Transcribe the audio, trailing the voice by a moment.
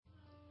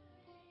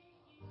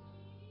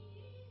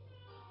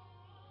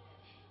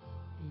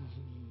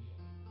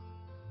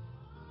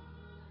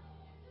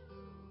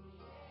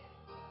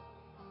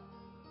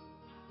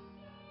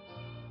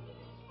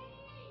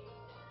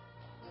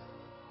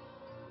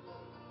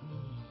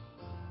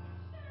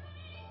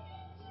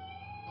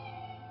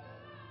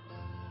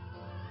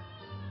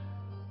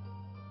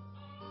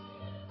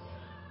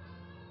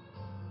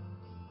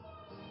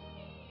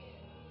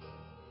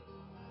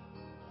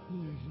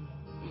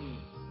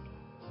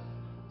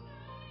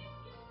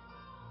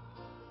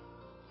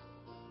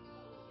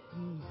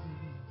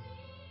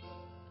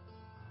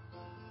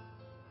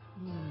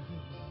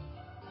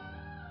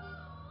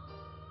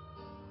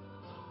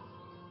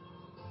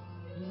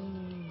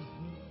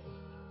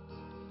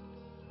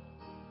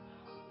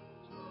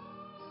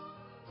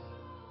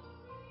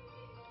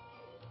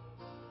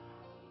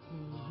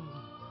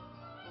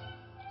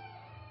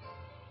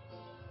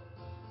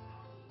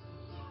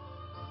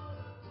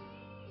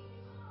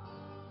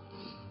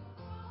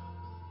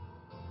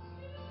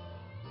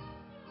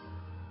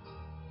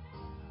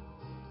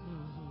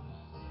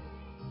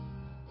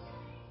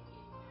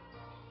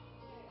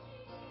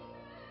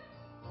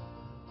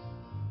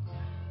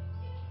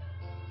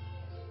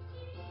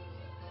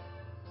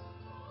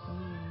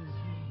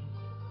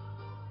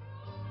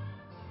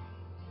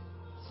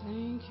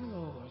Thank you,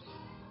 Lord.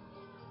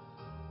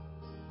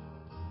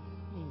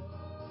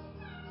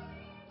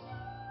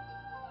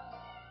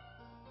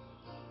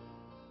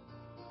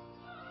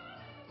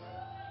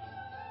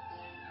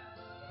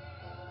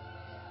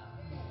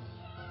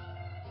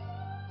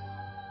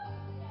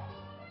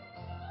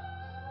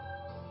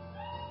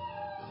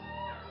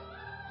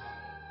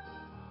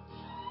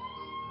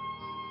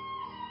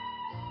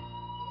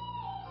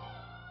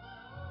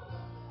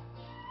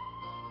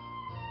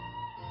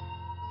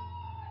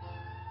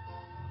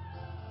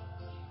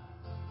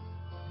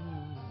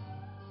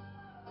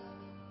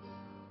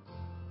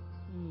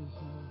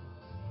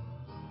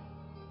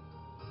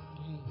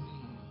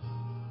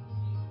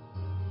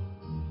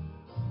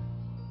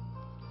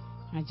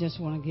 I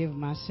just want to give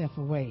myself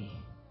away.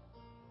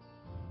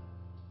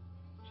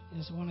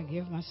 Just want to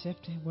give myself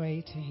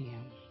away to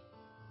Him.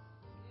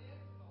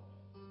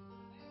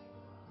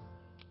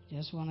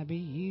 Just want to be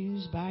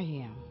used by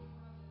Him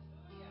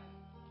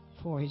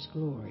for His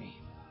glory.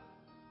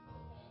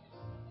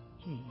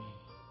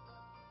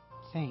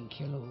 Thank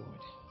you, Lord.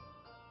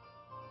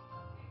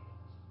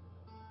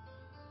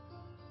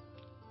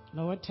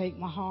 Lord, take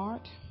my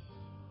heart,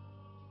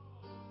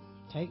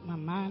 take my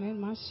mind and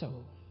my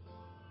soul.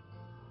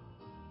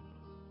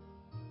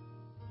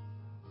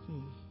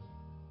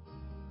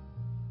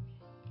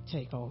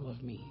 Take all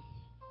of me.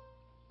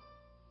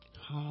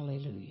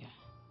 Hallelujah.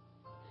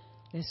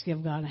 Let's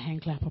give God a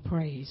hand clap of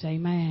praise.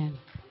 Amen.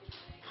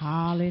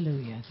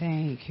 Hallelujah.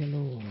 Thank you,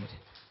 Lord.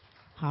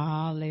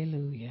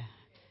 Hallelujah.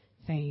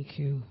 Thank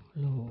you,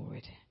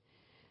 Lord.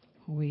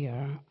 We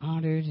are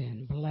honored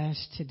and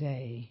blessed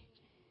today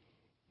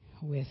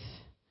with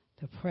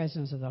the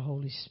presence of the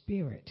Holy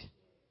Spirit.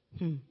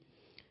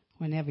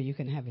 Whenever you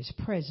can have His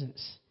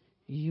presence,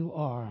 you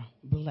are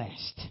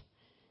blessed.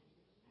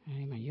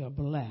 Amen. You're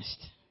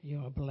blessed.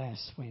 You're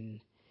blessed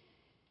when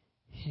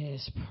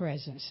His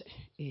presence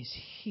is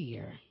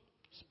here.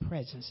 His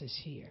presence is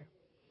here.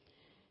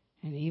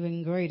 And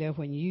even greater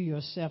when you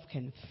yourself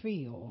can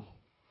feel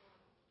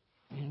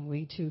and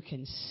we too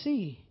can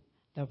see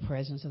the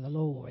presence of the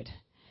Lord.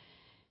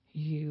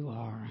 You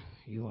are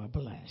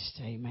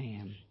blessed.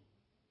 Amen.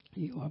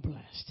 You are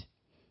blessed.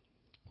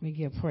 We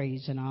give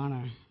praise and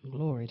honor and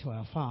glory to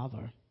our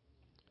Father.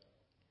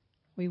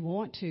 We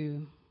want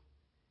to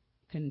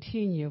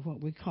continue what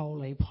we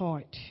call a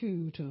part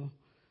 2 to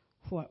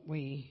what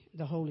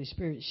the Holy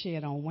Spirit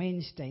shared on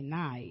Wednesday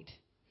night.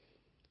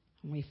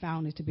 And we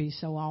found it to be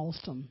so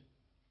awesome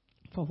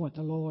for what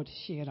the Lord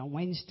shared on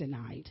Wednesday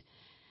night.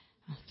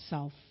 I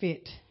saw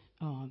fit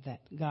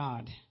that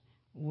God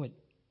would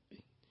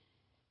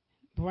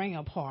bring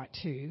a part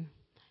 2.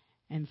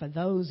 And for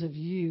those of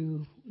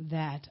you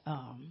that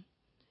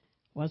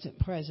wasn't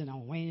present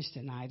on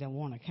Wednesday night, I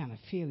want to kind of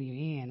fill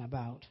you in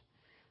about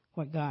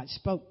what God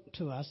spoke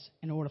to us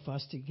in order for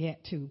us to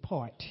get to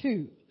part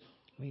 2.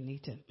 We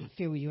need to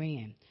fill you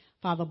in.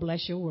 Father,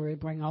 bless your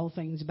word. Bring all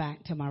things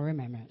back to my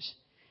remembrance.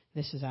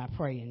 This is our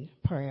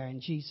prayer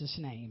in Jesus'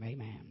 name.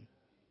 Amen.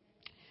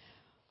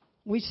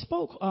 We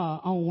spoke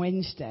on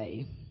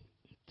Wednesday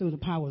through the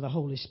power of the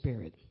Holy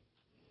Spirit.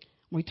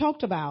 We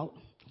talked about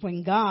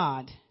when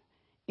God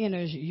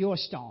enters your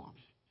storm.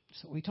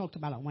 So we talked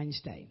about on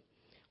Wednesday.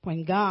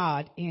 When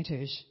God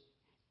enters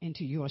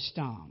into your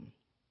storm.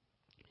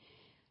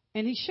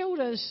 And He showed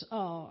us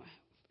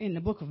in the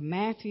book of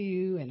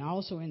Matthew and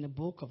also in the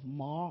book of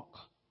Mark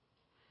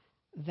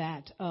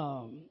that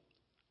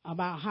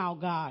about how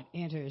God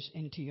enters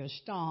into your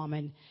storm.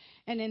 And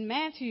in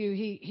Matthew,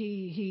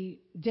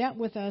 he dealt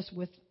with us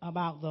with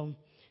about the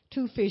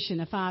 2 fish and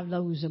the 5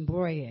 loaves of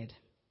bread,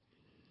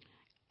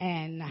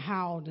 and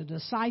how the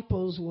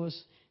disciples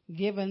was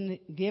given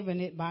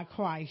it by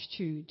Christ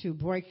to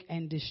break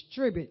and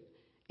distribute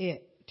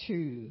it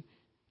to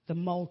the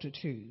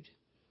multitude.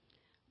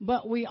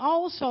 But we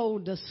also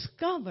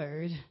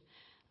discovered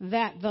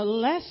that the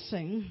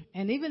lesson,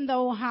 and even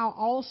though how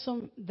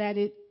awesome that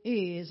it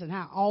is and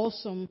how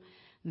awesome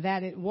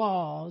that it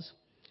was,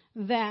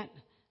 that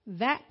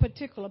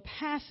particular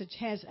passage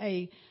has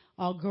a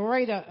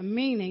greater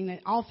meaning that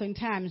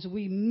oftentimes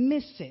we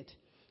miss it.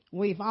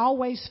 We've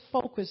always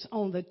focused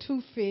on the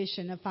 2 fish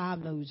and the 5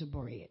 loaves of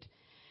bread.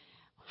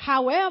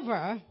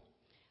 However,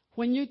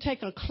 when you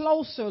take a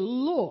closer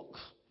look,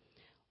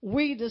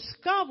 we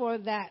discover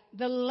that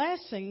the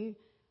lesson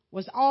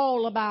was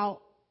all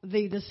about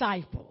the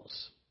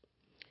disciples.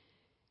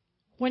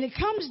 When it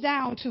comes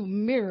down to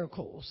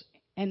miracles,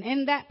 and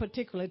in that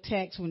particular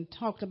text, when it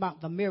talked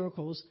about the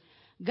miracles,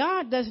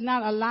 God does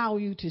not allow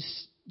you to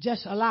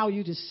just allow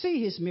you to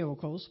see his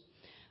miracles,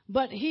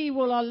 but he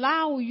will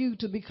allow you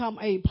to become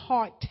a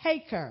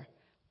partaker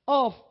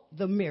of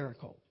the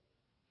miracle.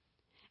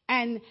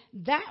 And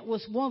that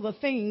was one of the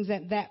things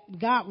that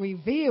God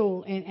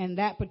revealed in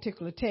that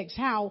particular text,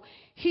 how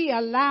he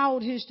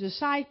allowed his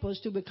disciples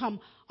to become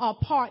a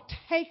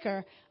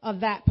partaker of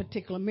that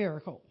particular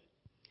miracle.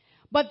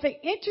 But the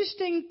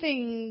interesting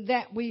thing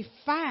that we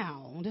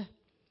found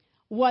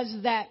was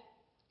that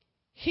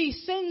he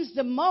sends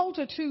the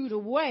multitude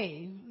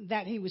away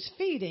that he was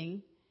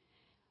feeding,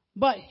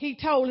 but he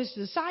told his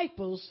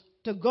disciples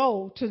to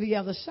go to the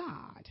other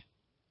side.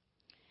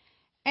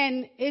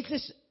 And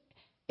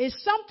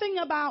it's something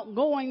about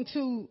going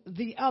to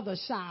the other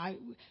side.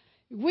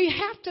 We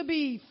have to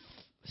be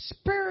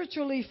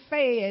spiritually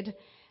fed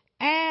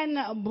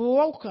and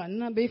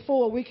broken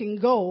before we can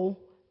go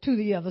to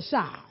the other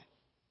side.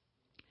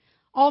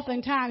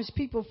 Oftentimes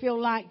people feel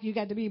like you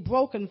got to be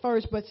broken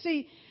first, but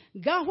see,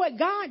 God, what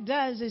God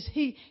does is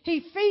he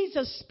feeds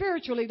us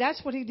spiritually.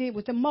 That's what he did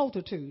with the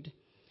multitude.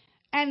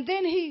 And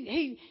then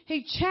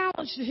he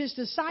challenged his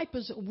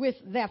disciples with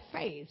their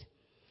faith.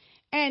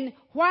 And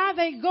while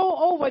they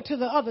go over to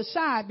the other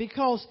side,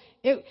 because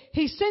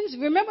he sends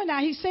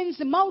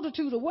the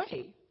multitude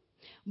away.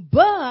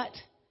 But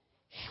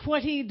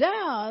what he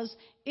does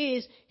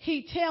is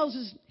he tells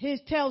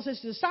his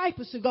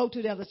disciples to go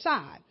to the other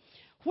side.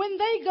 When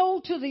they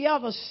go to the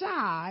other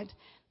side,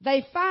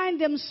 they find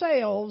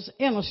themselves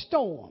in a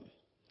storm.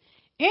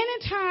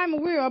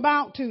 Anytime we're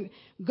about to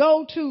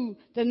go to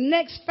the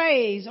next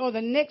phase or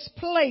the next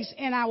place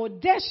in our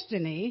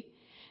destiny,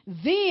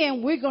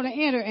 then we're going to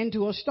enter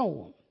into a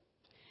storm.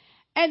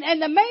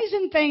 And the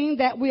amazing thing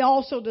that we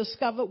also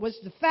discovered was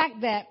the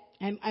fact that,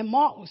 and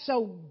Mark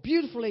so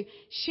beautifully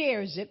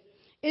shares it,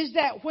 is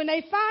that when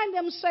they find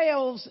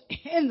themselves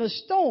in the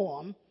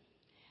storm,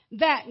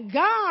 that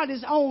God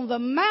is on the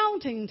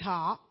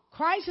mountaintop,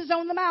 Christ is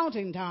on the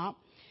mountaintop,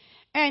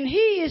 and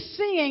he is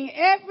seeing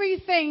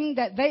everything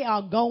that they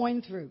are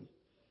going through.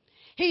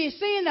 He is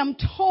seeing them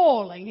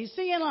toiling. He's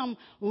seeing them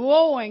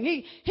rowing.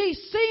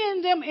 He's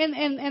seeing them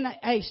in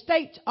a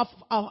state of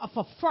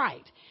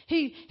fright.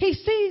 He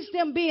sees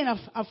them being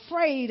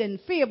afraid and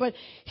fear, but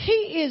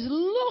he is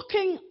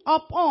looking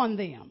upon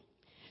them.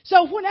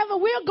 So whenever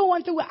we're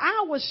going through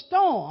our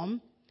storm,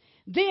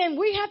 then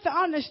we have to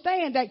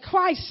understand that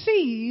Christ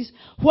sees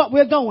what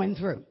we're going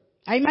through.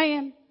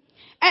 Amen.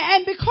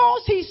 And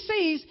because he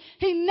sees,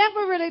 he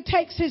never really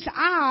takes his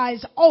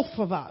eyes off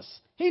of us.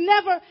 He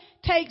never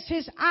takes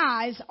his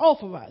eyes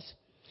off of us.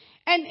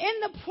 And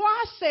in the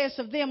process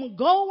of them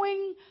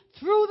going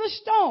through the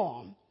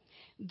storm,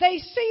 they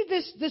see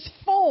this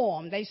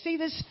form, they see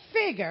this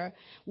figure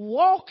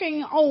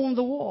walking on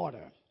the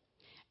water.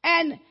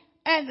 And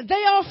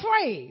they are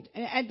afraid.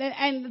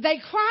 And they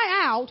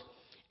cry out,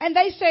 and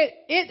they said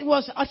it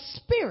was a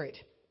spirit.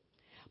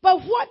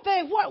 But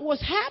what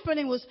was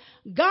happening was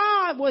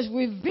God was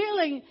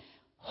revealing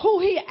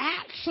who he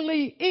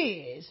actually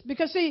is.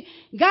 Because see,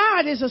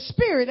 God is a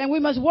spirit, and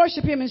we must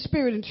worship him in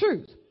spirit and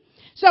truth.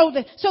 So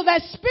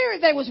that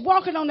spirit that was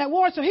walking on that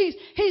water, so he's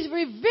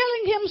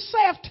revealing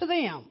himself to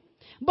them.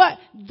 But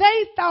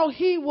they thought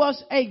he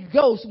was a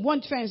ghost.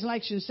 One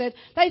translation said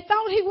they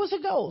thought he was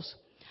a ghost.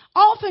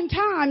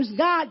 Oftentimes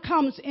God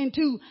comes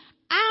into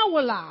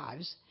our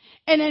lives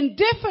and in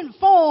different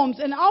forms,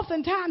 and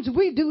oftentimes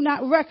we do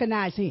not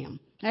recognize him.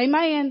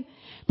 Amen.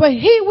 But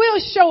he will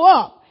show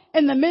up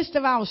in the midst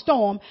of our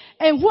storm.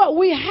 And what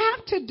we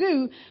have to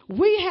do,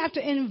 we have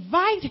to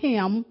invite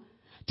him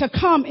to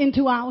come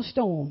into our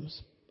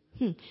storms.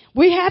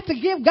 We have to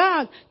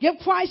give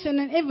Christ an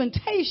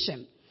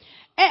invitation.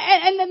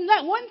 And then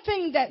that one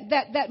thing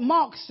that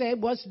Mark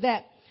said was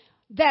that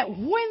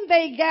when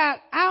they got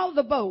out of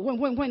the boat,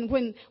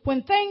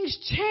 when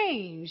things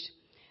changed,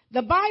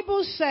 the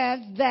Bible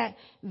says that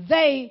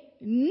they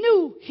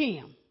knew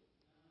him.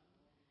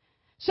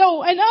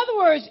 So in other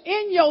words,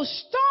 in your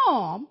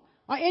storm,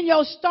 or in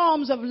your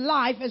storms of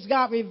life, as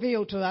God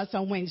revealed to us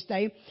on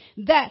Wednesday,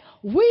 that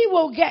we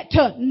will get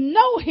to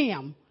know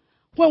him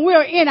when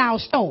we're in our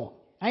storm.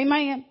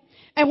 Amen.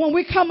 And when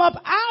we come up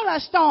out of our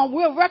storm,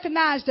 we'll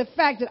recognize the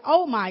fact that,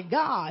 oh my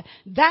God,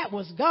 that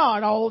was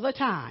God all the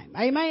time.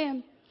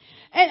 Amen.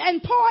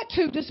 And part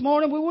two this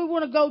morning, we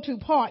want to go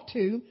to part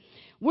two.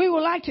 We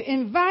would like to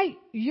invite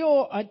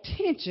your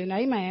attention,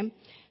 amen,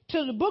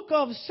 to the book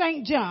of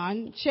St.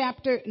 John,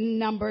 chapter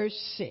number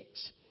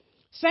 6.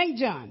 St.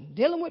 John,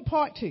 dealing with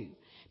part two.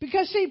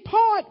 Because see,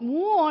 part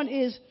one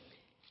is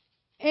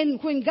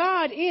when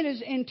God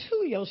enters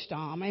into your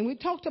storm, and we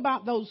talked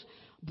about those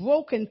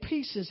broken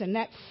pieces and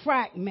that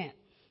fragment.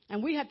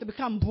 And we have to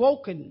become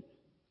broken.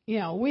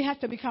 We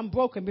have to become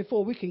broken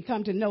before we can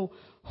come to know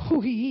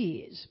who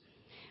he is.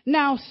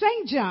 Now,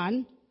 St.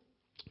 John,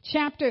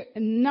 chapter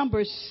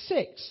number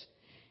 6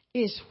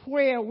 is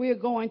where we're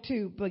going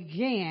to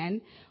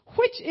begin,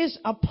 which is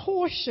a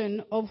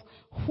portion of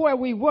where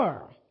we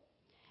were.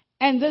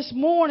 And this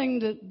morning,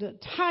 the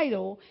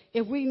title,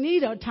 if we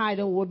need a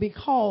title, will be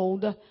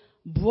called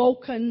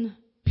Broken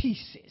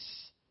Pieces.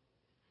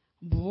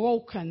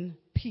 Broken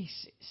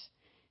Pieces.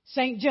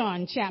 St.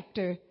 John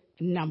chapter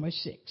number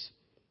 6.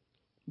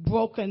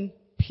 Broken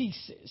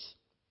Pieces.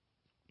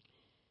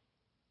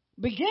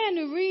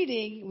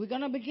 We're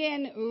going to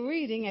begin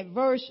reading at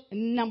verse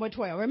number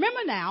 12.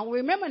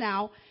 Remember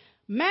now,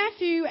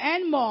 Matthew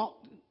and Mark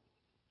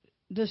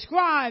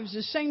describes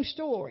the same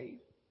story.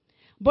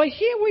 But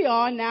here we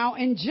are now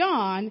in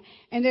John,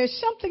 and there's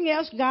something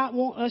else God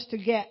wants us to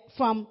get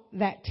from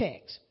that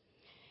text.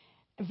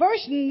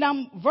 Verse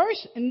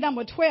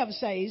number 12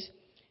 says,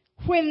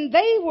 when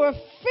they were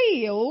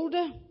filled,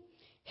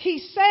 he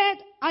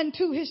said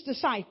unto his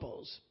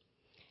disciples,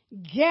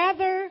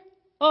 gather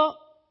up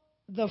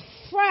the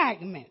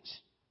fragments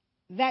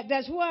that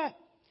does what?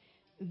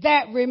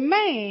 That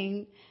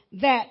remain,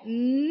 that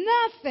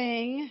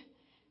nothing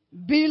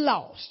be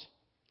lost.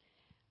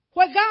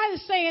 What God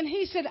is saying,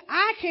 he said,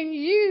 I can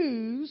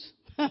use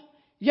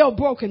your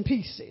broken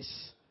pieces.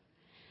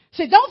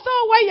 See, don't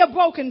throw away your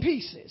broken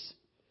pieces.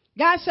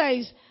 God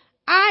says,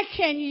 I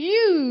can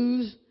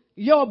use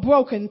your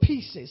broken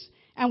pieces.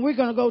 And we're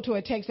going to go to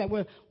a text that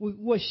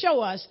will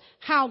show us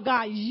how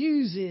God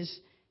uses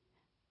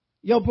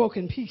your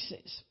broken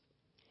pieces.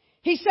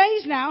 He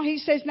tells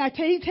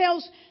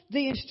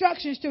the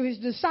instructions to his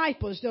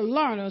disciples, the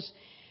learners,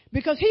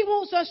 because he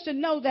wants us to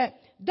know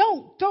that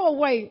don't throw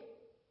away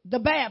the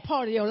bad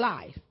part of your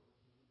life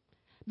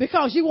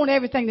because you want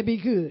everything to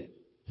be good.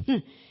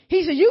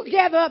 He said, you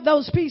gather up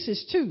those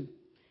pieces too.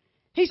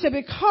 He said,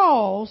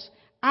 because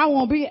I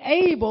won't be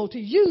able to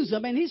use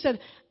them. And he said,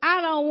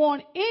 I don't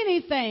want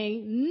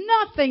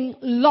nothing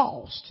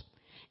lost.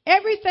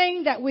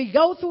 Everything that we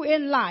go through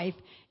in life,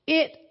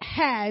 it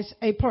has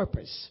a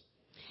purpose.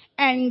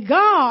 And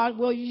God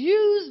will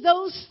use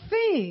those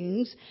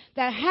things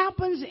that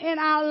happens in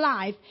our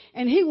life,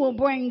 and he will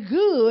bring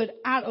good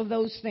out of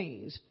those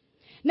things.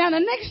 Now, the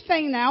next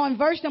thing now, in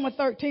verse number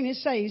 13, it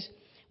says,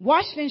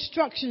 watch the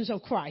instructions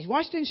of Christ.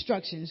 Watch the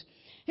instructions.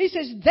 He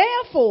says,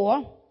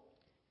 therefore,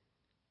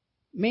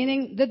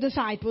 meaning the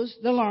disciples,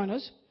 the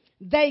learners,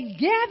 they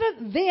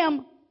gathered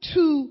them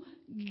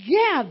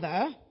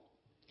together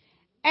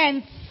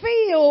and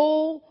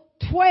filled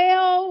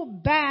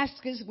 12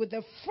 baskets with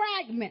the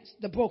fragments,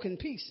 the broken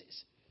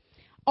pieces,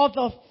 of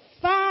the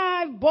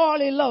 5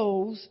 barley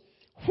loaves,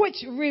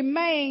 which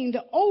remained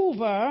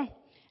over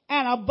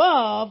and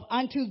above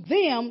unto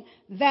them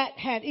that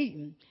had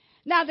eaten.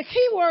 Now, the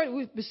key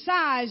word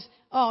besides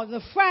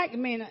the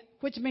fragment,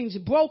 which means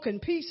broken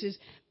pieces,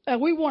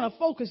 we want to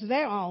focus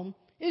there on,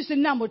 is the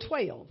number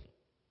 12.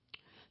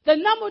 The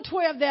number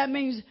 12 there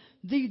means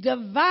the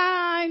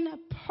divine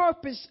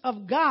purpose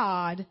of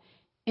God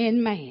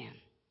in man.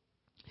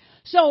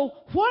 So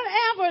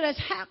whatever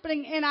that's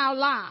happening in our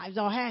lives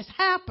or has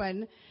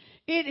happened,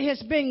 it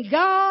has been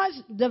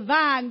God's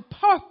divine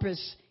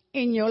purpose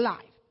in your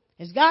life.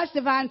 It's God's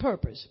divine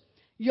purpose.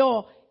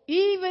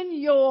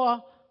 Even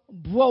your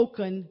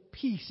broken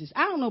pieces.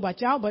 I don't know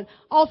about y'all, but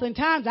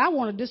oftentimes I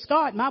want to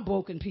discard my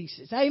broken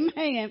pieces.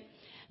 Amen.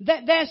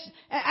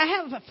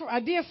 I have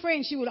a dear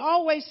friend, she would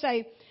always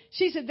say,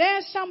 she said,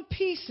 there's some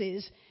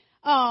pieces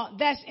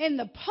that's in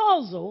the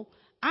puzzle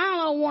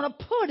I don't want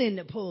to put in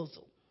the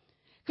puzzle.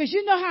 Because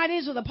you know how it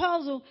is with a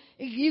puzzle.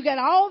 You got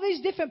all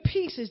these different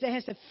pieces that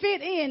has to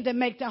fit in to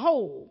make the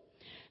whole.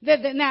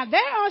 Now,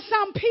 there are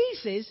some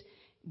pieces,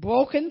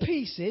 broken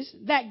pieces,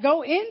 that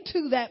go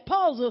into that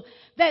puzzle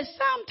that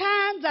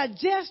sometimes I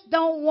just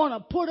don't want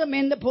to put them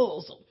in the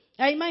puzzle.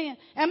 Amen.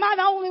 Am I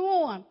the only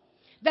one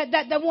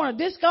that want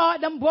to discard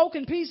them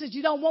broken pieces?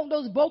 You don't want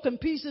those broken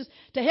pieces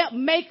to help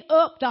make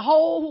up the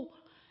whole.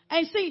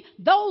 And see,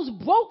 those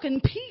broken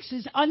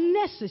pieces are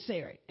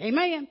necessary.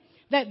 Amen.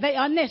 That they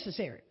are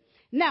necessary.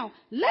 Now,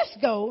 let's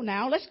go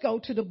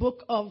to the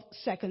book of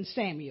 2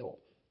 Samuel.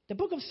 The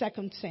book of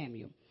 2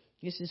 Samuel.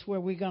 This is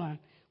where we're going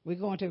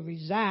to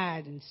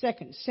reside in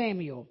 2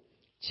 Samuel,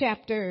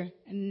 chapter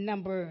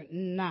number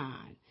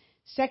 9.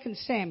 2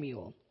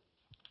 Samuel,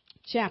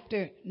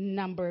 chapter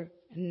number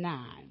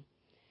 9.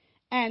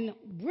 And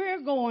we're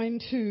going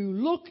to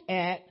look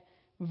at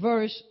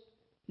verse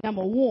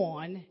number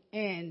 1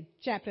 in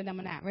chapter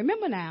number 9.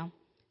 Remember now,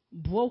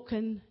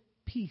 broken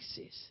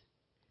pieces.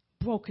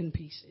 Broken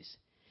pieces.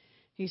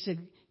 He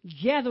said,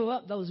 gather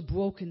up those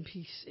broken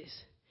pieces.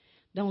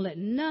 Don't let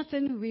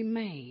nothing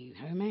remain.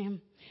 Amen.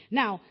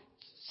 Now,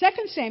 2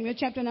 Samuel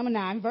chapter number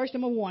 9, verse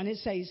number 1, it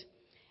says,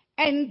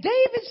 and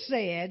David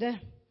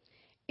said,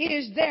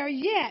 is there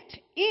yet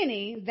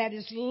any that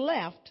is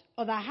left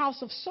of the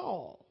house of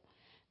Saul,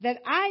 that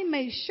I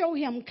may show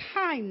him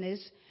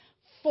kindness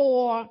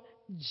for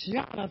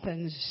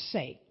Jonathan's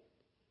sake?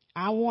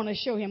 I want to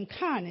show him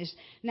kindness.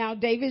 Now,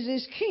 David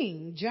is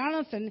king.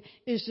 Jonathan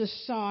is the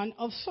son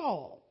of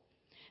Saul.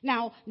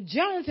 Now,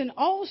 Jonathan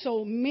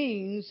also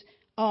means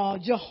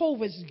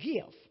Jehovah's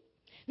gift.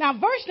 Now,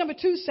 verse number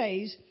 2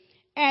 says,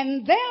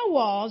 and there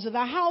was in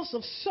the house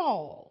of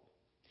Saul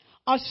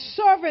a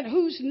servant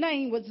whose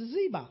name was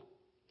Ziba.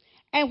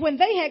 And when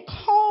they had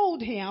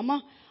called him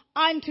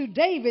unto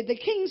David, the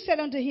king said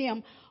unto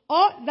him,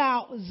 art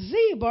thou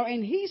Ziba?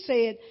 And he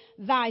said,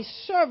 thy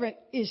servant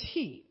is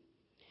he.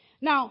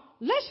 Now,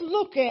 let's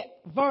look at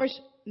verse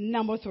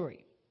number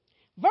 3.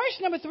 Verse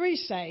number 3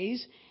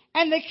 says,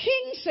 and the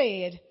king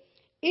said,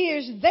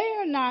 is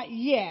there not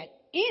yet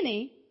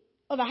any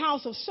of the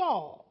house of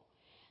Saul,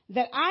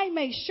 that I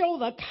may show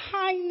the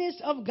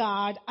kindness of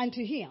God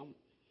unto him?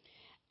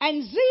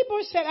 And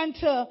Ziba said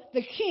unto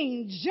the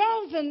king,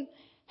 Jonathan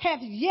hath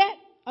yet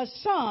a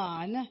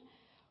son,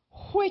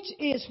 which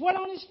is what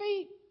on his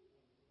feet?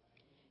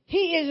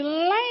 He is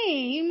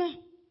lame.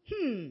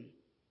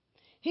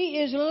 He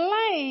is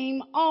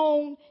lame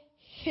on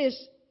his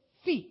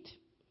feet.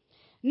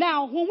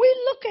 Now, when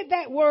we look at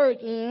that word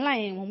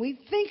lame, when we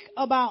think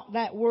about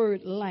that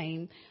word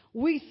lame,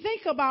 we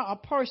think about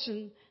a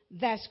person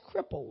that's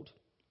crippled,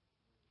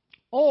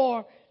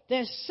 or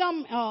there's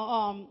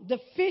some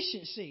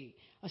deficiency,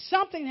 or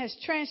something has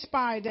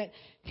transpired that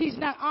he's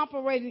not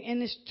operating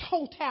in its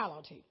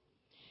totality.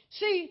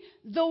 See,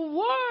 the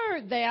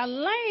word there,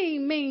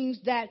 lame, means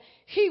that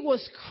he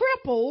was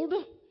crippled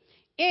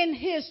in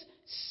his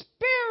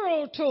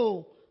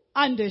spiritual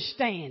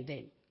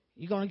understanding.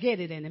 You're going to get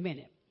it in a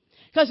minute.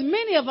 Because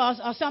many of us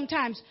are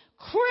sometimes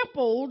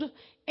crippled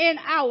in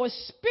our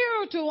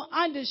spiritual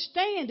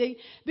understanding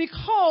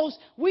because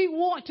we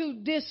want to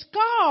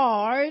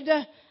discard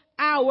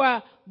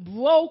our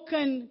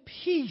broken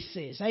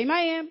pieces.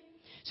 Amen?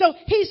 So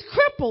he's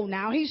crippled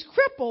now. He's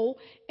crippled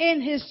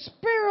in his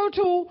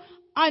spiritual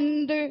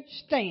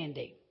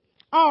understanding.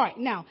 All right.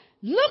 Now,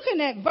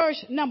 looking at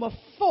verse number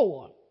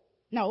 4.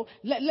 No,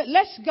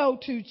 let's go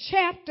to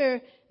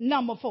chapter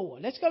number 4.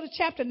 Let's go to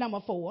chapter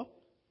number 4.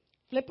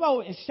 Flip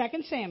over in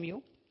 2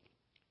 Samuel.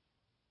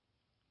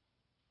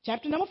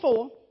 Chapter number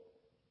 4.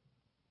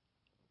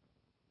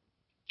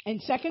 In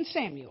 2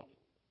 Samuel.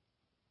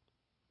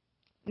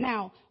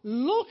 Now,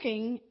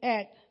 looking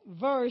at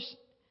verse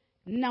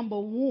number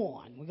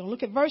 1. We're going to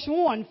look at verse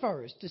 1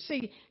 first to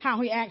see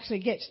how he actually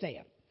gets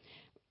there.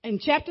 In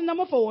chapter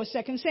number 4,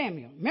 2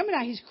 Samuel. Remember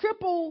now, he's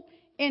crippled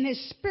in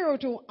his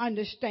spiritual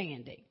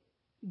understanding.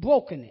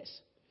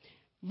 Brokenness.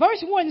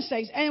 Verse 1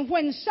 says, and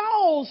when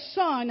Saul's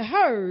son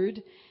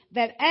heard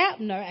that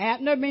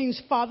Abner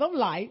means father of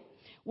light,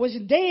 was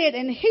dead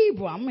in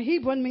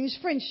Hebron means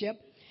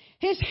friendship,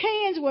 his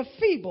hands were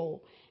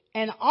feeble,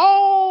 and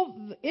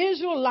all the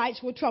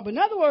Israelites were troubled. In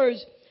other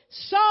words,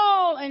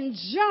 Saul and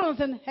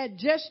Jonathan had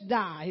just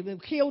died. He was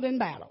killed in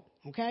battle.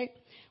 Okay?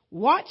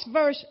 Watch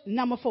verse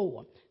number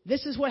 4.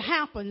 This is what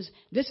happens.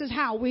 This is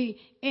how we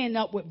end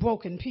up with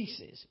broken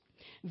pieces.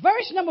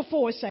 Verse number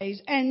 4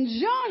 says, and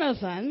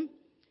Jonathan,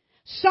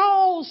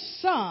 Saul's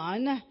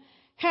son,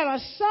 had a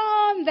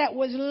son that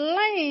was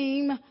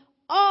lame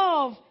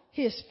of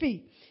his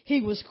feet.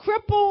 He was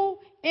crippled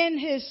in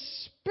his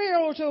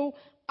spiritual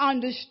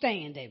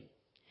understanding.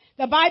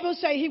 The Bible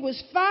says he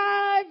was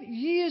 5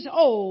 years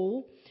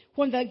old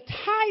when the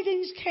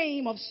tidings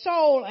came of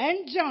Saul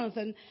and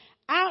Jonathan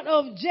out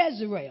of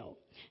Jezreel.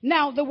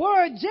 Now, the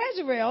word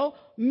Jezreel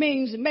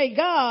means may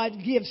God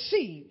give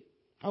seed.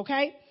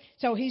 Okay?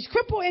 So he's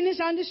crippled in his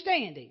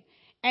understanding.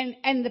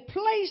 And the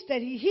place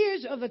that he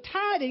hears of the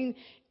tiding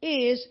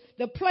is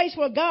the place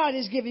where God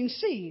is giving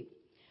seed.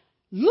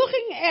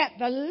 Looking at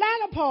the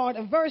latter part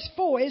of verse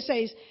 4, it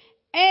says,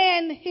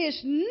 and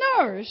his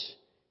nurse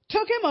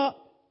took him up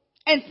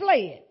and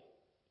fled.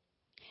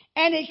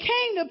 And it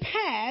came to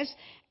pass,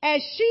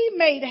 as she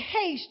made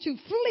haste to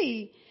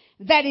flee,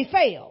 that he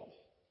fell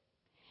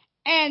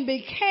and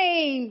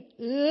became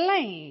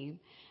lame.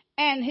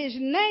 And his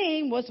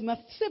name was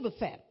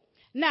Mephibosheth.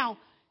 Now,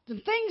 the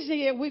things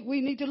here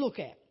we need to look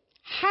at.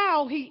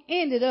 How he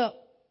ended up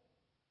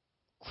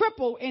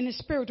crippled in his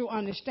spiritual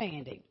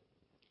understanding.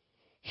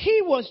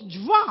 He was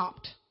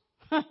dropped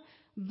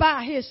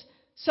by his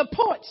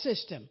support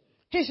system,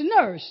 his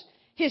nurse,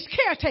 his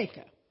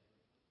caretaker.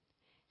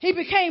 He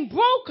became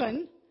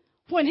broken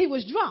when he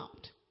was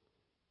dropped.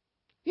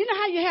 You know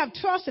how you have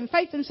trust and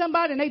faith in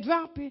somebody and they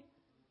drop you?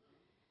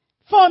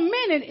 For a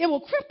minute, it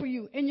will cripple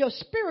you in your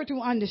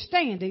spiritual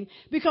understanding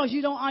because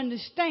you don't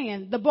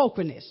understand the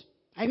brokenness.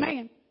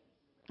 Amen.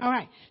 All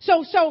right.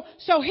 So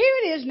here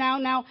it is now,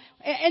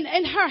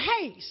 in her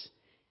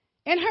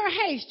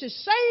haste to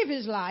save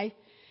his life,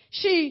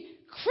 she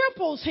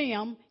cripples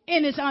him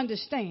in his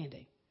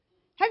understanding.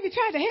 Have you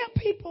tried to help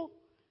people?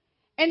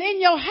 And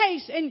in your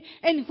haste,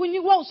 and when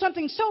you want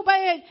something so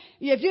bad,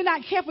 if you're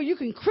not careful, you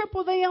can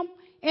cripple them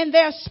in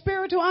their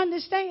spiritual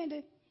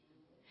understanding.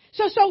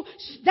 So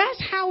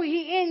that's how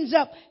he ends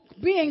up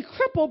being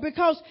crippled,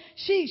 because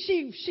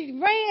she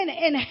ran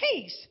in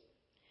haste.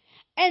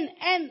 And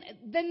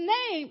the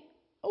name,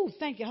 oh,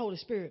 thank you, Holy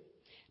Spirit.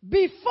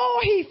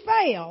 Before he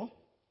fell,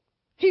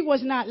 he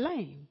was not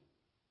lame.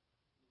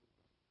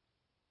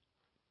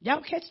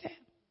 Y'all catch that?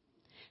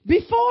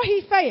 Before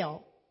he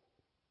fell,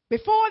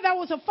 before there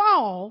was a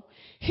fall,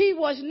 he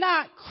was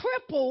not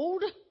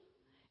crippled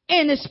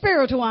in the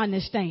spiritual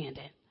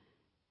understanding.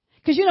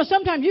 Because, you know,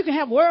 sometimes you can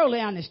have worldly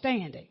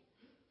understanding,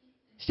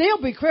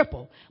 still be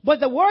crippled. But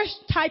the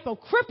worst type of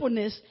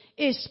crippledness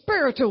is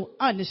spiritual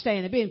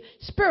understanding, being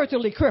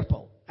spiritually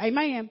crippled.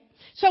 Amen.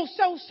 So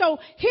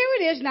here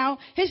it is now.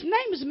 His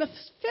name is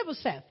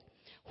Mephibosheth,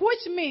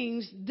 which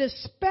means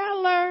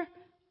dispeller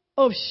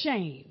of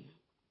shame.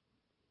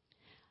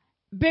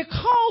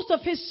 Because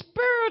of his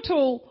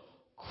spiritual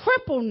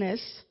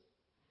crippledness,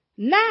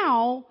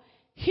 now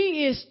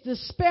he is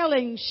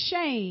dispelling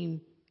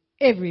shame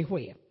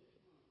everywhere.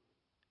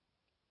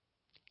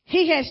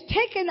 He has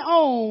taken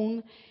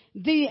on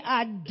the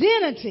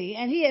identity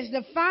and he has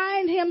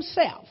defined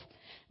himself,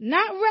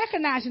 not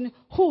recognizing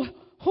who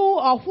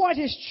or what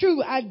his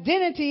true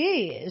identity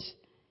is.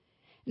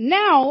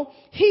 Now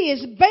he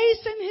is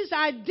basing his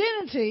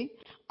identity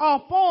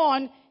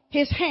upon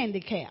his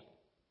handicap.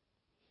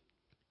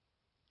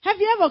 Have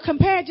you ever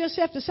compared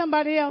yourself to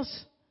somebody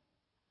else?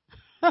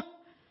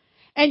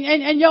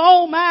 and your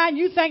own mind,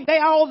 you think they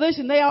all this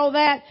and they all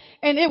that,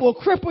 and it will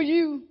cripple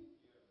you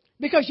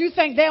because you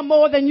think they're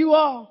more than you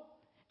are.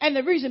 And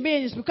the reason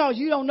being is because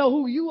you don't know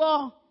who you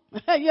are.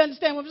 You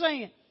understand what I'm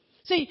saying?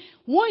 See,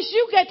 once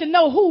you get to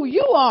know who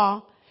you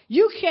are,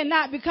 you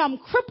cannot become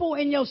crippled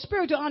in your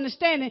spiritual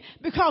understanding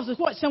because of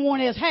what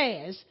someone else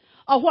has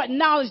or what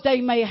knowledge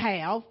they may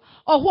have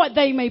or what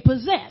they may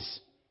possess.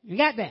 You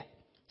got that?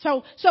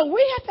 So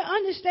we have to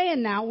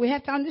understand now.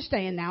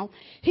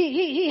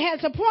 He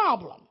has a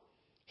problem.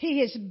 He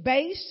has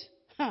based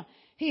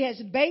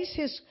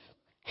his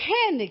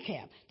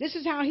handicap. This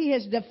is how he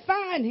has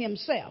defined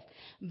himself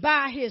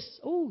by his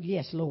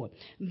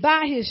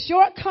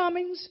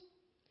shortcomings,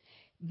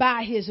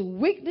 by his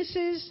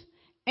weaknesses,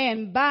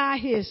 and by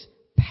his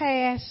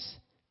past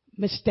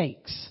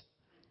mistakes.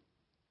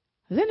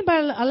 Does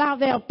anybody allow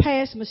their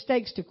past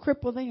mistakes to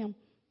cripple them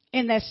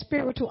in that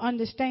spiritual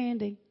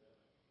understanding?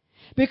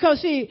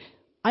 Because see,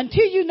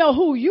 until you know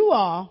who you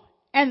are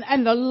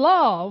and the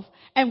love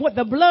and what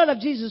the blood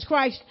of Jesus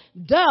Christ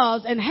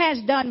does and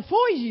has done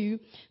for you,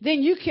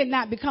 then you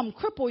cannot become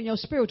crippled in your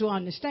spiritual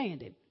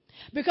understanding.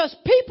 Because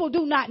people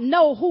do not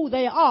know who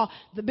they are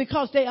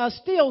because they are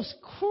still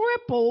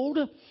crippled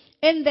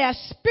in their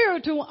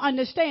spiritual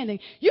understanding.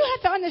 You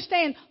have to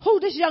understand who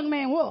this young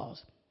man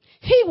was.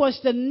 He was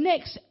the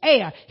next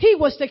heir. He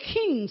was the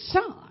king's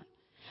son.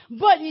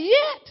 But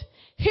yet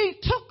he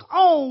took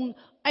on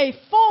a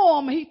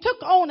form, he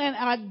took on an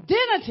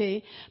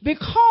identity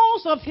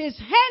because of his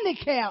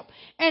handicap,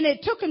 and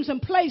it took him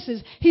some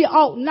places he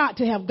ought not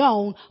to have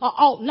gone or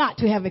ought not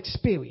to have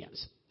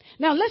experienced.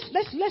 Now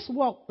let's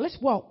walk this.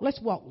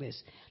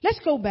 Let's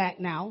go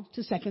back now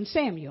to 2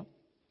 Samuel.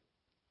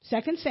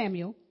 2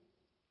 Samuel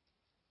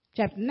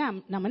chapter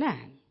number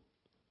 9.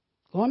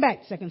 Going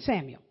back to 2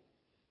 Samuel.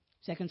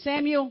 2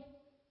 Samuel,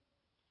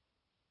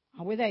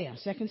 are we there?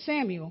 2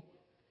 Samuel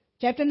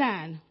chapter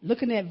 9,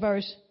 looking at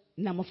verse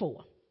number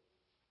 4.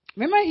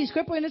 Remember, he's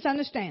crippled in his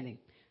understanding.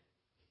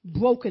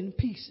 Broken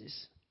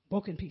pieces.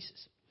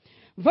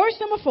 Verse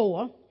number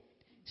 4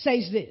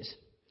 says this.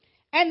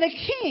 And the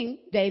king,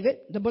 David,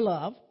 the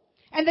beloved,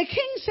 and the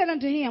king said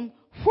unto him,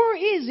 where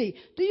is he?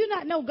 Do you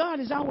not know God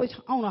is always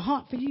on a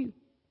hunt for you?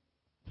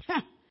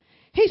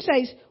 He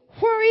says,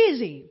 where is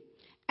he?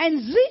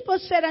 And Ziba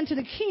said unto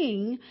the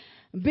king,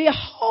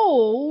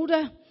 behold,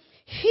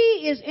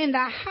 he is in the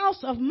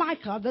house of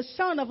Micah, the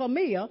son of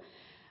Amiel,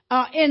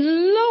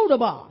 in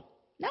Lodabar.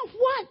 Now,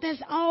 what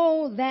does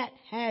all that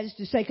has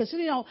to say? Because,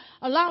 you know,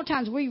 a lot of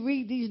times we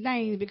read these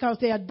names because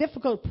they are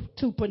difficult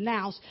to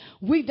pronounce.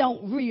 We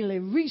don't really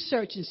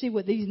research and see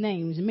what these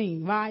names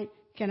mean, right?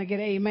 Can I get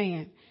an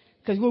amen?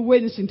 Because we're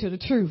witnessing to the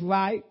truth,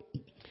 right?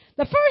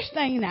 The first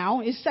thing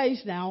now, it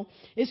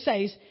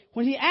says,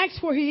 when he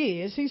asks where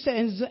he is, he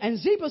says, and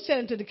Ziba said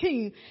unto the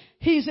king,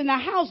 he's in the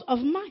house of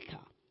Micah.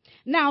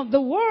 Now, the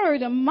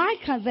word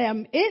Micah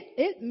there,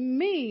 it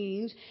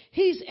means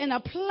he's in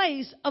a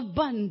place of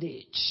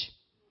bondage.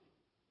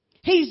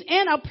 He's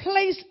in a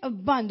place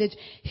of bondage.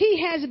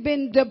 He has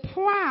been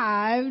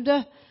deprived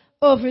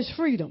of his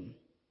freedom.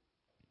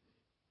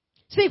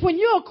 See, when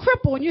you're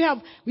crippled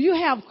and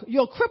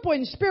you're crippled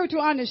in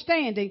spiritual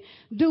understanding,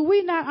 do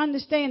we not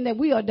understand that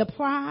we are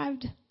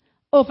deprived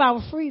of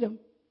our freedom?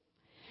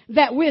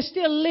 That we're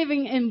still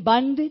living in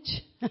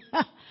bondage?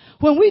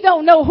 When we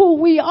don't know who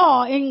we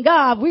are in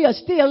God, we are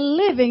still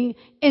living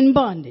in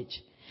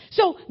bondage.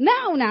 So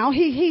now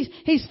he's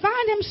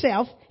found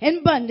himself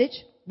in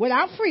bondage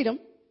without freedom.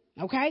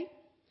 Okay?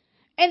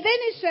 And then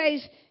it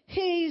says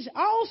he's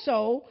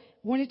also,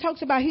 when he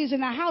talks about he's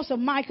in the house of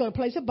Micah, a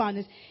place of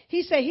bondage,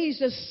 he said he's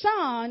the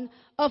son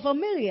of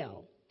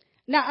Amiel.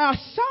 Now, our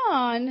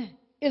son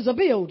is a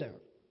builder.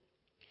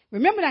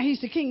 Remember now, he's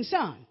the king's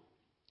son.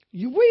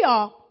 We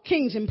are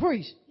kings and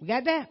priests. We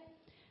got that?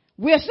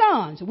 We're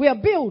sons. We're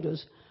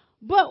builders.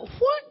 But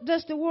what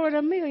does the word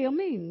Amiel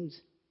mean?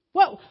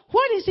 What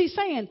is he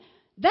saying?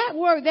 That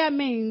word there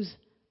means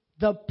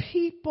the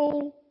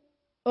people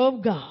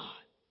of God.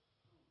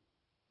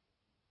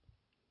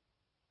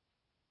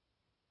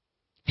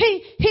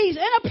 He's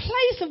in a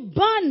place of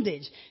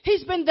bondage.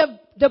 He's been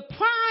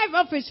deprived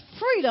of his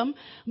freedom,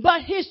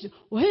 but his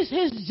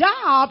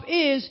job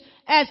is,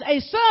 as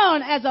a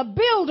son, as a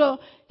builder,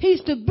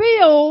 he's to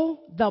build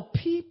the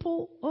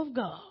people of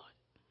God.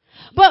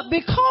 But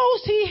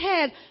because he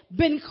had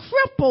been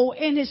crippled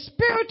in his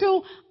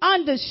spiritual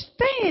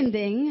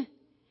understanding,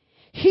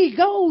 he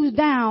goes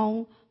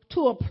down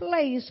to a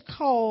place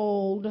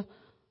called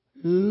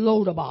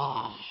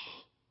Lodabar.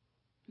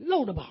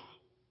 Lodabar.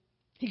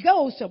 He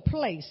goes to a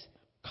place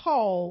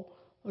called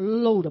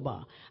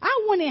Lodabar.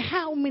 I wonder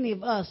how many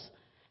of us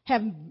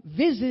have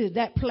visited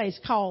that place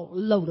called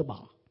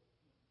Lodabar.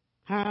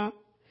 Huh?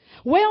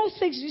 Well,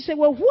 you say,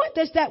 well, what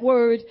does that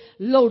word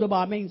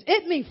Lodabar mean?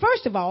 It means,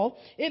 first of all,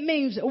 it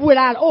means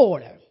without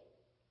order.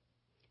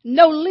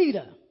 No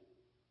leader.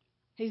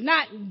 He's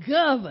not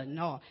governed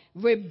or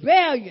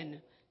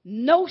rebellion.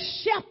 No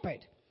shepherd.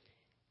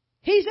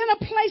 He's in a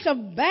place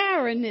of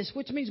barrenness,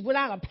 which means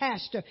without a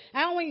pasture.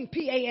 I don't mean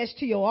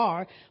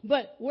pastor,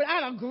 but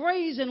without a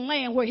grazing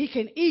land where he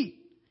can eat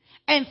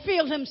and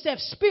fill himself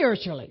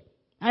spiritually.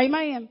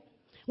 Amen.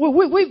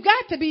 We've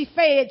got to be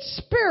fed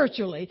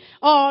spiritually,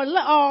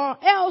 or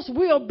else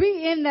we'll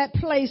be in that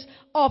place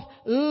of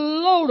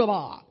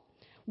Lodabar.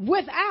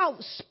 Without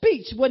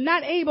speech, we're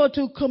not able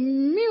to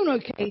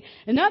communicate.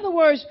 In other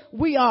words,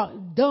 we are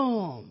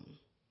dumb.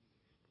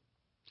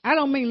 I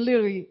don't mean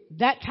literally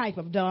that type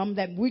of dumb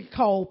that we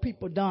call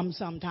people dumb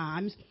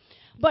sometimes,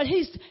 but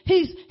he's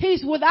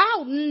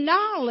without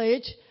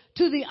knowledge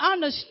to the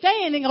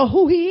understanding of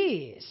who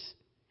he is.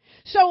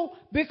 So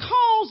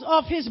because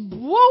of his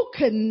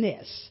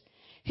brokenness,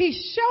 he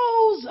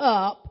shows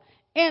up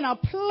in a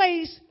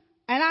place,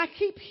 and I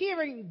keep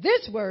hearing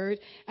this word,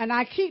 and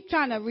I keep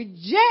trying to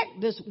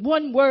reject this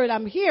one word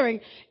I'm hearing,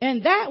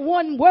 and that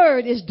one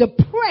word is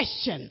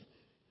depression.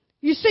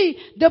 You see,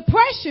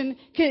 depression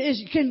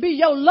can be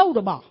your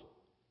Lodabar.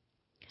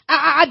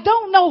 I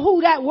don't know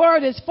who that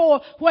word is for,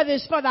 whether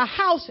it's for the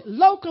house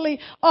locally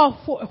or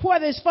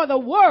whether it's for the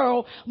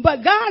world,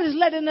 but God is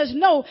letting us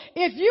know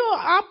if you're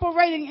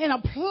operating in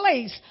a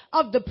place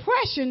of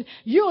depression,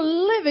 you're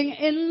living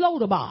in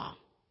Lodabar.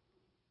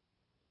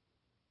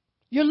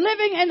 You're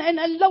living in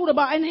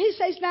Lodabar. And he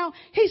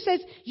says,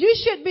 you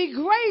should be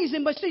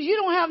grazing, but see, you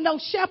don't have no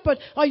shepherd,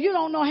 or you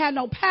don't have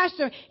no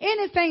pastor,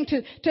 anything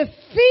to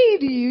feed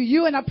you.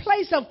 You're in a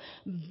place of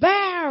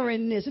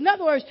barrenness. In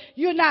other words,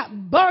 you're not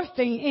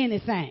birthing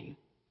anything.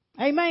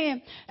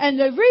 Amen. And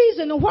the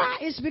reason why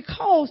is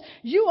because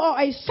you are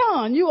a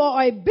son. You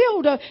are a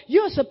builder.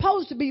 You're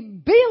supposed to be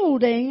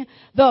building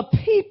the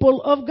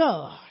people of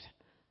God.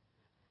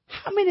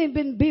 How many have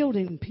been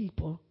building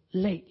people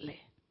lately?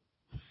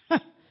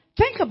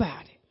 Think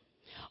about it.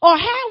 Or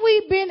have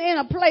we been in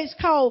a place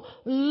called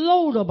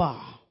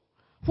Lodabar,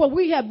 where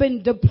we have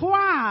been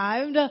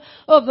deprived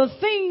of the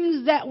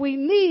things that we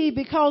need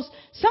because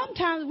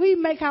sometimes we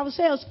make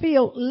ourselves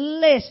feel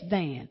less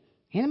than.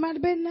 Anybody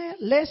been there?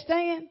 Less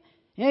than?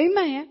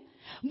 Amen.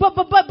 But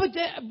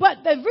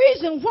the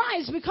reason why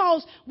is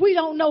because we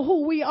don't know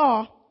who we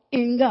are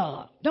in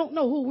God. Don't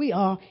know who we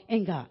are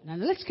in God. Now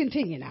let's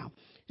continue now.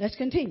 Let's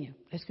continue.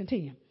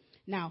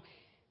 Now,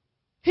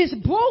 his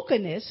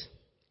brokenness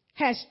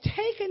has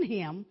taken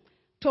him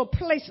to a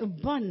place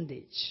of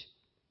bondage,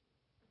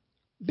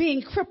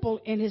 being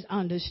crippled in his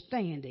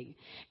understanding.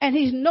 And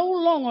he's no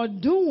longer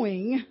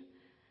doing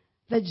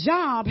the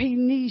job he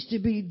needs to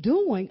be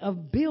doing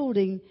of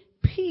building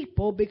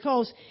people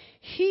because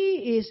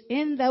he is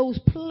in those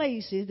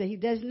places that he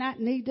does not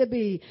need to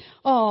be.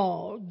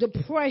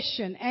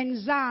 Depression,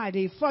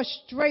 anxiety,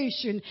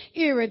 frustration,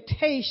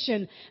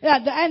 irritation,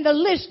 and the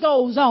list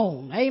goes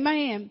on.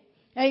 Amen.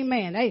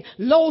 Amen.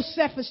 Low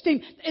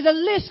self-esteem. The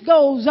list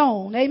goes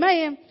on.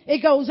 Amen.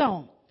 It goes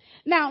on.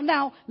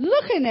 Now,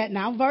 looking at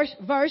verse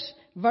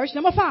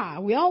number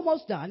 5. We're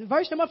almost done.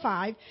 Verse number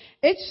 5.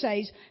 It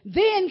says,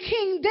 then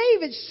King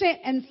David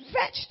sent and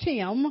fetched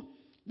him,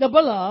 the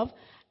beloved,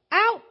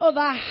 out of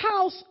the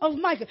house of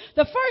Micah.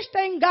 The first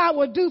thing God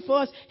will do for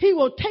us, he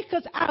will take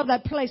us out of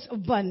that place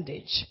of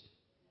bondage.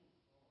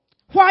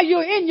 While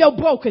you're in your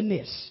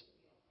brokenness.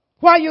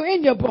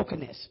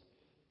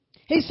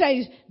 He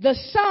says, the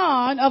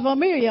son of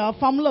Ameliah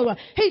from Lodabar.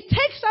 He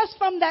takes us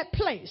from that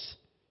place.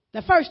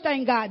 The first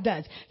thing God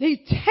does. He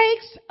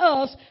takes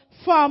us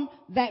from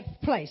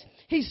that place.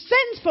 He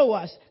sends for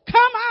us.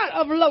 Come out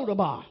of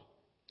Lodabar.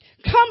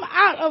 Come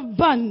out of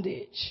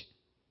bondage.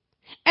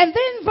 And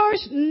then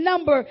verse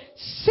number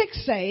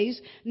 6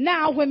 says,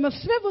 now when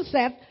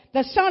Mephibosheth,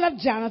 the son of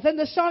Jonathan,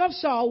 the son of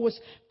Saul, was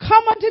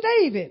come unto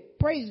David,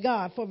 praise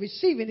God for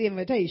receiving the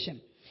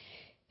invitation,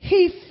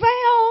 he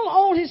fell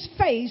on his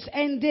face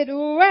and did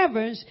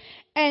reverence.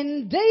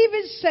 And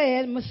David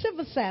said,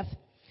 Mephibosheth,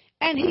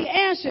 and he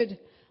answered,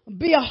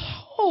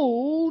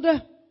 behold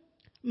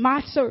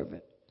my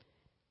servant.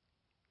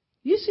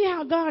 You see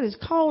how God is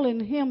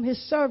calling him his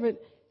servant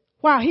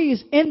while he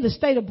is in the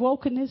state of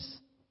brokenness?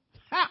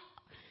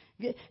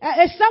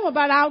 It's something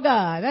about our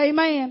God.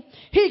 Amen.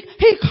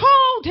 He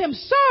called him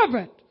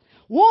servant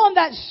one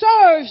that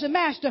serves the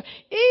master.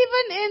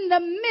 Even in the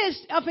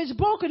midst of his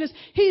brokenness,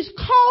 he's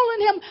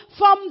calling him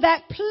from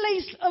that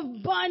place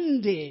of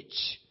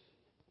bondage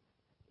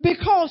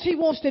because he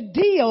wants to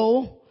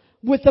deal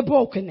with the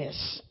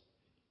brokenness.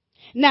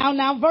 Now,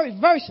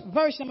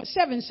 verse number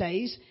 7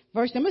 says,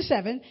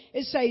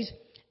 it says,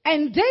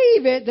 and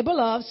David, the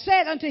beloved,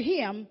 said unto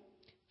him,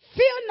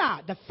 fear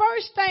not. The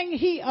first thing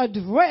he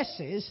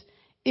addresses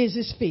is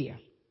his fear.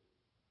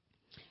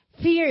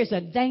 Fear is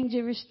a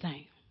dangerous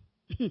thing.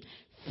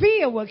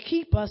 Fear will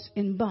keep us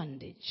in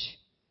bondage.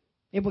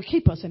 It will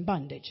keep us in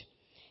bondage.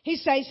 He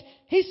says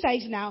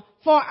now,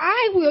 for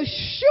I will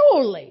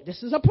surely,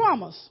 this is a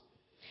promise,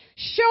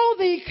 show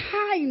thee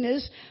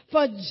kindness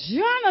for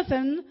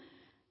Jonathan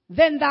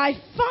than thy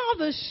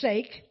father's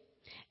sake,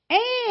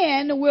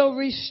 and will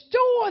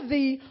restore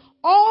thee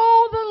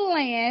all the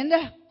land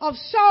of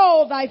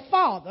Saul thy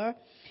father,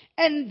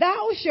 and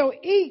thou shalt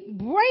eat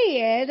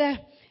bread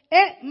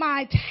at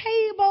my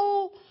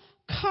table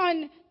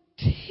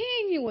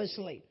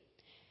continuously.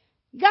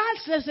 God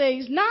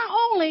says, not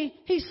only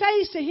he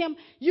says to him,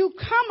 you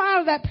come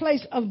out of that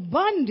place of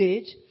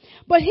bondage,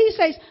 but he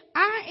says,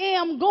 I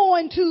am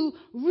going to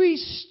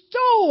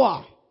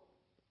restore.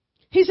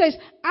 He says,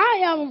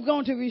 I am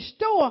going to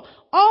restore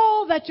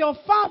all that your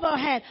father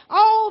had,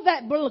 all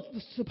that was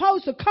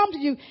supposed to come to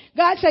you.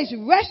 God says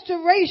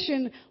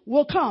restoration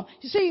will come.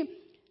 You see,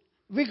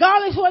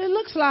 regardless of what it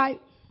looks like,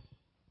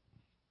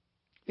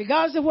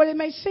 regardless of what it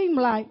may seem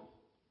like,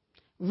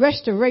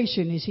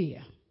 restoration is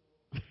here.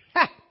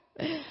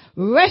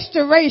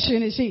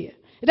 Restoration is here.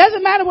 It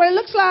doesn't matter what it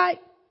looks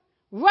like.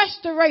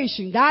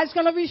 Restoration. God's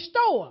going to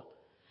restore.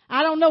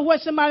 I don't know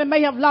what somebody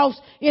may have lost,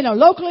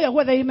 locally, or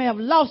whether they may have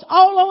lost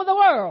all over the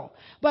world.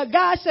 But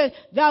God said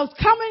there's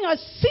coming a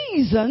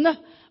season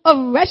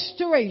of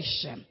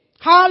restoration.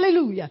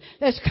 Hallelujah.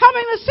 There's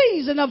coming a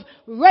season of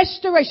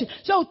restoration.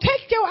 So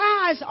take your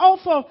eyes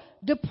off of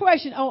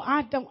depression. Oh,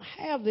 I don't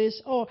have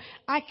this, or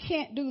I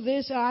can't do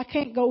this, or I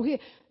can't go here.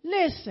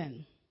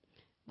 Listen,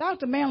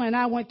 Dr. Manley and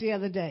I went the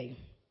other day.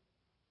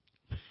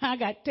 I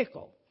got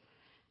tickled.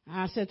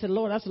 I said to the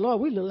Lord,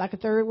 Lord, we look like a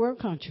third world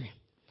country.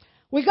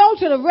 We go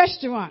to the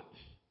restaurant.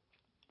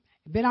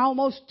 It's been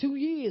almost 2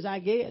 years, I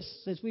guess,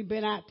 since we've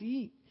been out to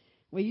eat.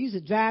 We used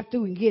to drive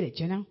through and get it,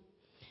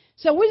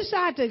 So we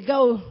decided to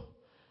go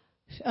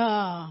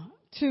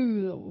to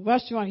the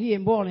restaurant here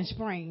in Boiling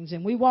Springs,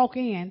 and we walk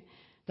in.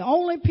 The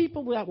only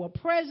people that were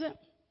present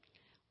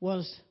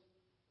was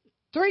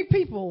 3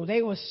 people.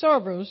 They were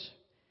servers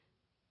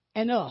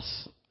and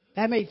us.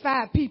 That made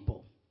 5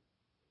 people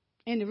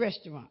in the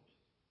restaurant.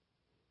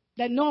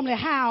 That normally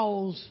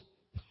house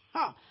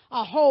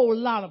a whole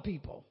lot of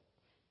people.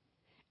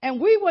 And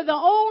we were the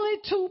only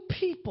 2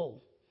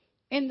 people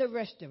in the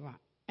restaurant.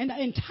 In the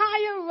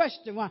entire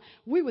restaurant,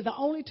 we were the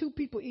only 2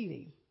 people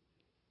eating.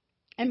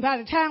 And by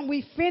the time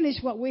we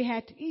finished what we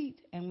had to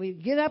eat and we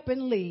get up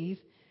and leave,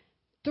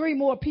 3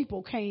 more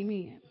people came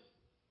in.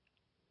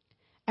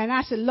 And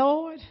I said,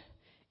 Lord,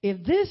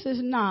 if this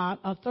is not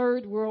a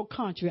third world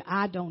country,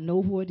 I don't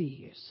know what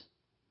is.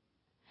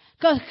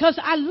 Because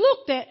I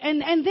looked at,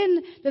 and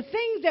then the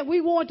things that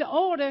we wanted to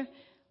order,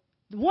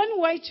 one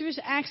waitress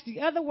asked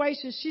the other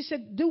waitress, she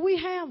said, do we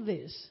have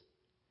this?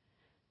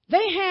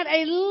 They had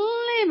a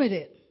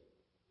limited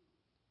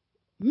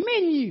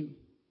menu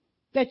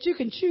that you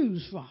can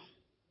choose from.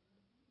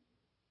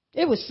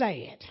 It was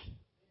sad.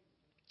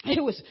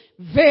 It was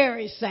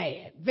very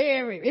sad.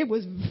 It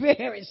was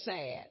very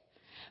sad.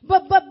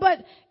 But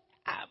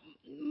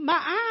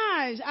my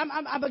eyes,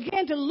 I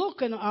began to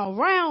look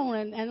around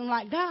and I'm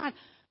like, God,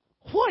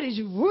 what is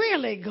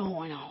really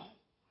going on?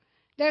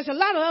 There's a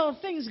lot of other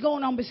things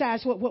going on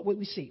besides what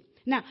we see.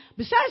 Now,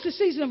 besides the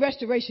season of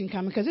restoration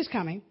coming, because it's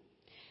coming,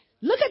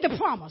 look at the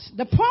promise.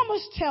 The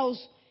promise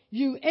tells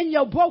you in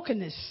your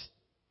brokenness,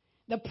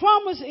 the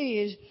promise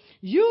is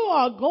you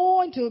are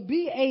going to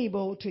be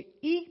able to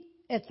eat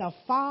at the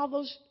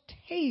Father's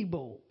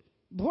table,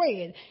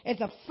 bread at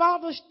the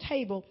Father's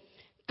table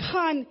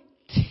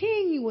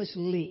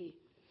continuously.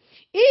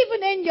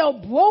 Even in your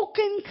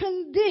broken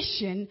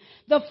condition,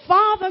 the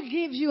Father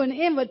gives you an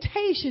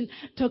invitation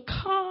to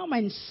come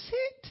and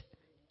sit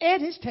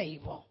at his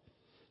table.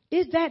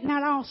 Is that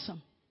not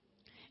awesome?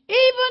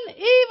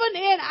 Even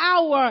in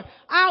our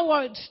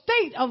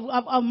state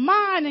of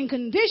mind and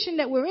condition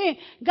that we're in,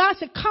 God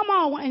said, come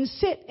on and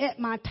sit at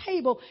my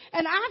table.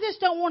 And I just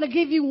don't want to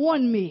give you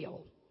one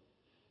meal.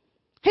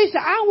 He said,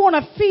 I want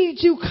to feed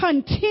you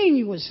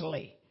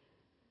continuously.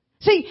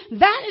 See,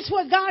 that is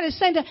what God is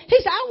saying. He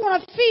said, I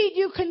want to feed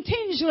you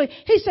continuously.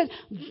 He said,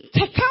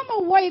 to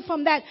come away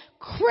from that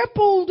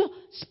crippled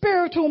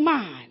spiritual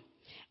mind.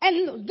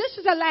 And this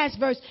is the last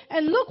verse.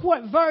 And look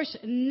what verse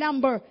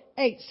number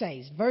 8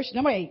 says. Verse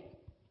number 8.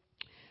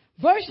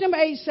 Verse number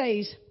 8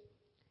 says,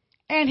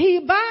 and he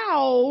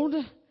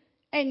bowed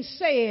and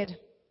said,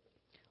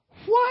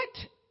 what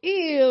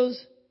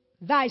is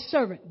thy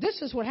servant?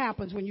 This is what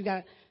happens when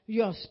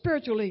you're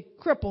spiritually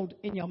crippled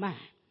in your mind.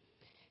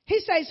 He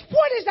says,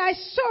 what is thy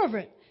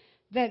servant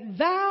that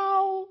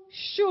thou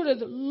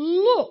shouldest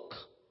look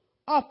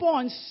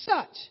upon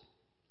such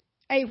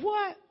a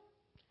what?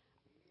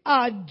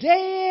 A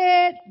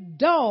dead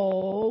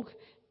dog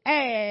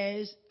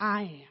as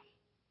I am.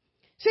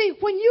 See,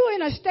 when you're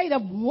in a state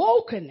of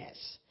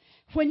brokenness,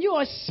 when you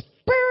are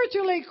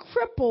spiritually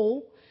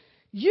crippled,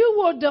 you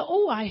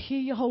will, I hear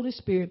you, Holy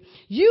Spirit.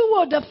 You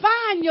will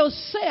define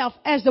yourself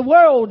as the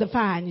world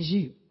defines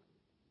you.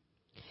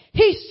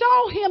 He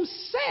saw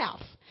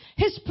himself.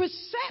 His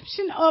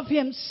perception of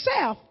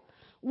himself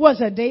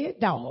was a dead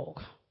dog.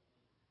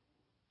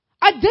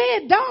 A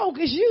dead dog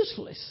is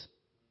useless.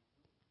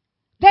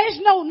 There's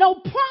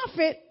no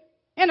profit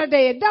in a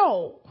dead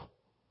dog.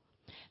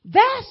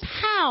 That's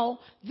how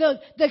the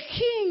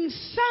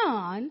king's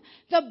son,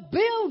 the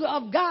builder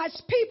of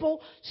God's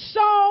people,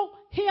 saw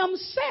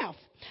himself.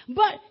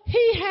 But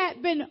he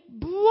had been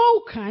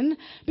broken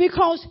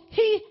because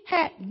he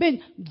had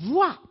been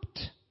dropped.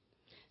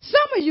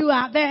 Some of you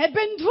out there have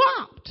been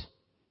dropped.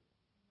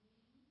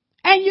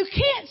 And you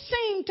can't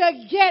seem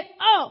to get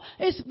up.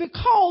 It's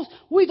because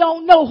we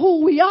don't know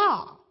who we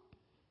are.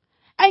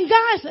 And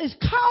God is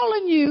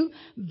calling you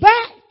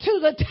back to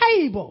the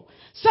table.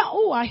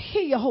 So, I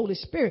hear you, Holy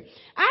Spirit.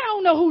 I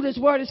don't know who this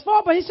word is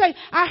for, but he said,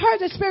 I heard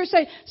the Spirit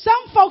say,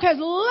 some folk has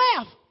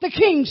left the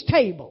king's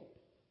table.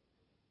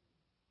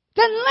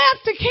 Then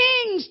left the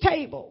king's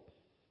table.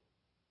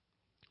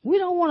 We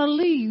don't want to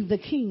leave the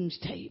king's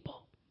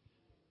table.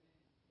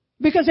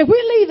 Because if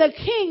we leave the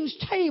king's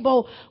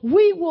table,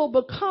 we will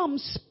become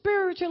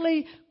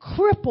spiritually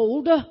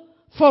crippled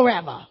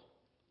forever.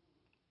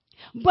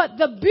 But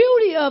the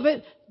beauty of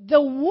it,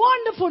 the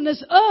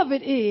wonderfulness of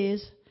it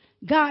is,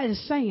 God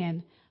is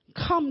saying,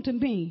 come to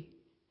me,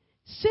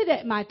 sit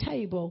at my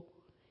table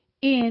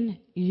in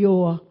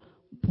your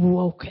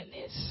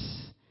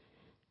brokenness.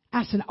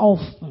 That's an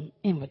awesome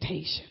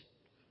invitation.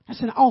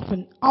 That's an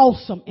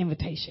awesome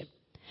invitation.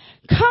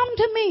 Come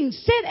to me,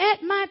 sit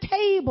at my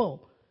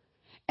table.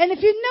 And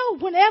if you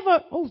know,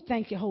 whenever,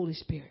 thank you, Holy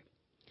Spirit.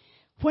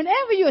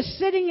 Whenever you're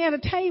sitting at a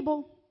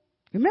table,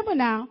 remember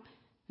now,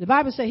 the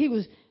Bible said he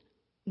was,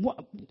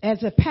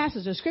 as a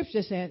passage of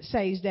scripture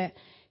says that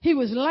he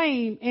was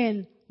lame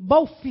in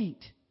both feet.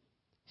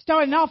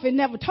 Starting off, it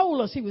never told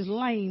us he was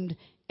lamed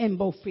in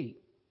both feet.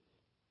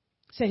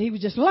 It said he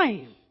was just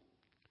lame.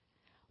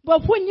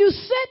 But when you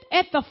sit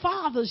at the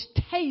Father's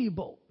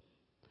table,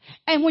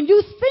 and when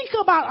you think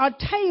about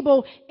a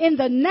table in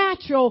the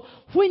natural,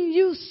 when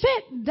you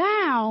sit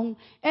down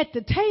at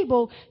the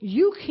table,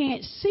 you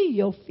can't see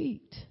your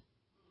feet.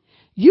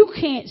 You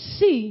can't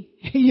see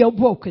your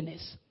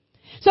brokenness.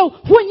 So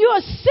when you're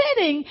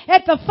sitting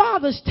at the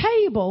Father's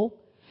table,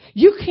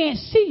 you can't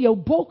see your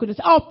brokenness.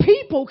 Or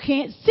people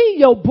can't see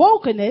your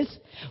brokenness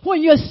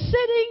when you're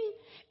sitting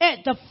at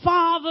the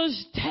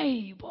Father's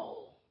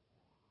table.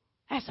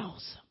 That's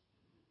awesome.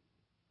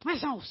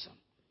 That's awesome.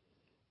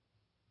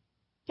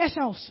 That's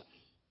awesome.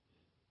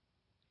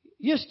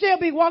 You'll still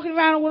be walking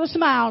around with a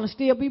smile and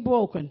still be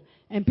broken,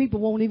 and people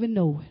won't even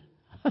know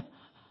it.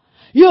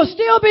 You'll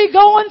still be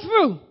going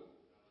through,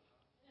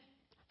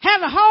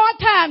 having a hard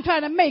time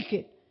trying to make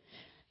it.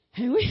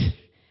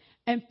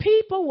 And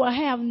people will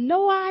have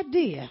no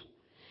idea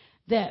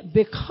that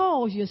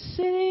because you're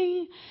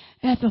sitting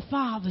at the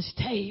Father's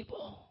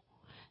table,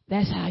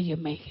 that's how you're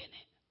making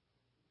it.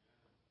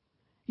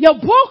 Your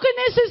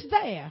brokenness is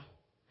there,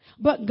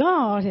 but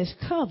God has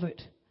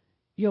covered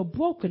your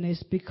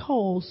brokenness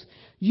because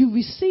you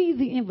receive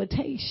the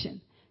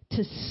invitation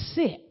to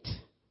sit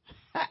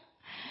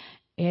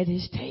at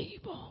his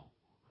table.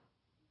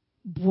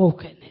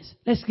 Brokenness.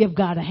 Let's give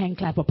God a hand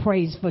clap of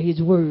praise for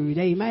his word.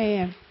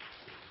 Amen.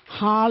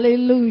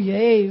 Hallelujah.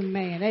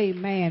 Amen.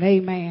 Amen.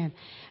 Amen.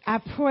 I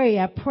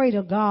pray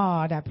to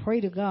God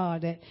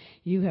that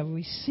you have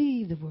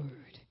received the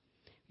word.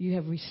 You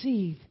have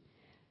received.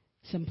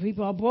 Some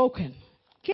people are broken.